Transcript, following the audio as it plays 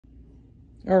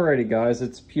Alrighty guys,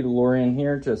 it's Pew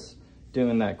here, just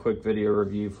doing that quick video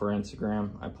review for Instagram.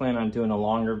 I plan on doing a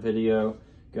longer video,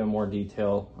 go more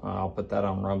detail. I'll put that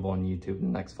on Rumble and YouTube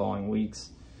in the next following weeks.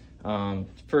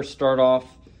 First start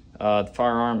off, the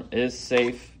firearm is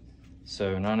safe,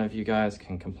 so none of you guys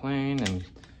can complain and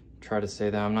try to say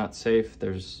that I'm not safe.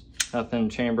 There's nothing in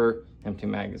the chamber, empty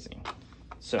magazine.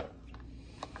 So,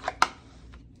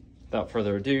 without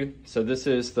further ado, so this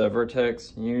is the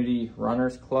Vertx Unity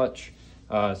Runner's Clutch.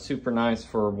 Super nice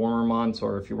for warmer months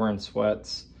or if you're wearing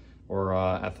sweats or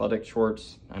athletic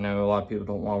shorts. I know a lot of people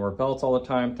don't want to wear belts all the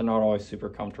time. They're not always super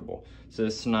comfortable. So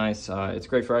this is nice. It's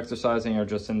great for exercising or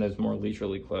just in those more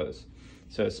leisurely clothes.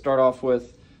 So start off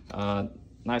with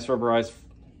nice rubberized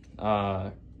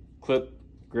clip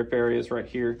grip areas right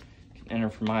here. You can enter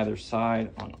from either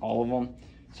side on all of them.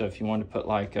 So if you want to put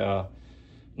like a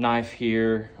knife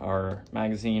here or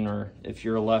magazine, or if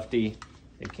you're a lefty,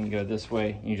 it can go this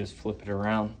way. You just flip it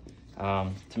around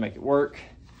to make it work.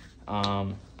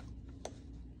 So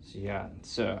yeah,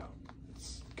 so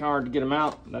it's kind of hard to get them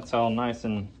out. That's how nice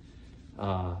and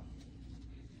how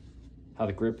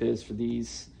the grip is for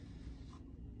these.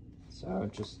 So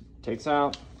it just takes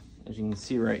out, as you can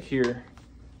see right here.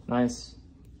 Nice,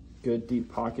 good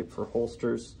deep pocket for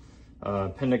holsters.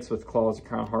 Appendix with claws are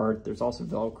kind of hard. There's also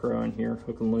Velcro in here,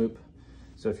 hook and loop.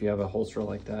 So if you have a holster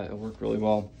like that, it'll work really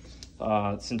well.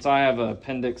 Since I have an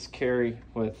appendix carry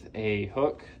with a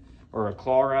hook, or a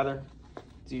claw rather,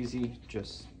 it's easy.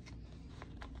 Just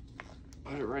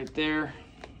put it right there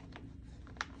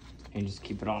and just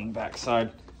keep it on the back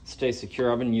side. Stay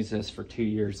secure. I've been using this for 2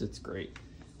 years. It's great.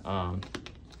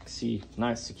 See,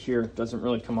 nice, secure, doesn't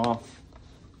really come off.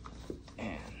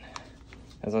 And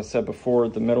as I said before,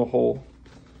 the middle hole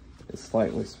is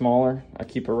slightly smaller. I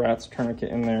keep a rat's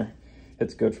tourniquet in there.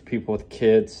 It's good for people with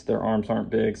kids. Their arms aren't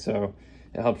big, so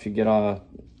it helps you get a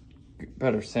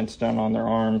better cinch down on their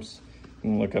arms. You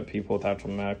can look up people with actual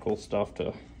medical stuff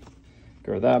to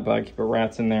go with that, but I keep a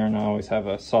rat's in there, and I always have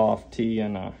a soft tee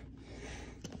and a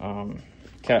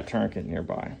cat tourniquet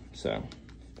nearby. So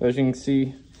as you can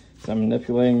see, as I'm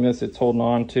manipulating this, it's holding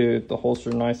on to the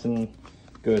holster nice and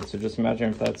good. So just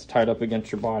imagine if that's tied up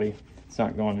against your body, it's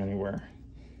not going anywhere.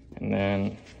 And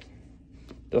then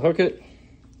to hook it,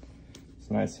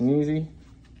 nice and easy.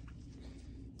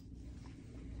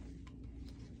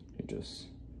 You just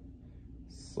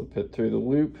slip it through the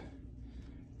loop.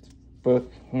 It's both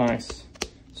nice,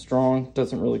 strong,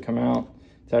 doesn't really come out.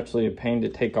 It's actually a pain to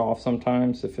take off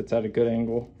sometimes if it's at a good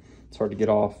angle. It's hard to get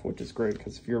off, which is great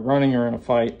because if you're running or in a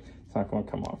fight, it's not going to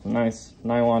come off. A nice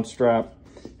nylon strap,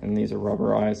 and these are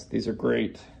rubberized. These are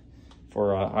great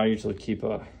for, I usually keep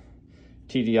a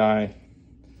TDI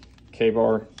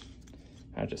K-bar.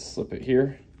 I just slip it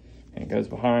here and it goes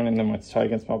behind, and then when it's tight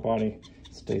against my body,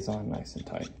 it stays on nice and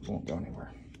tight. It won't go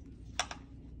anywhere.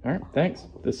 All right, thanks.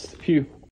 This is the Pew.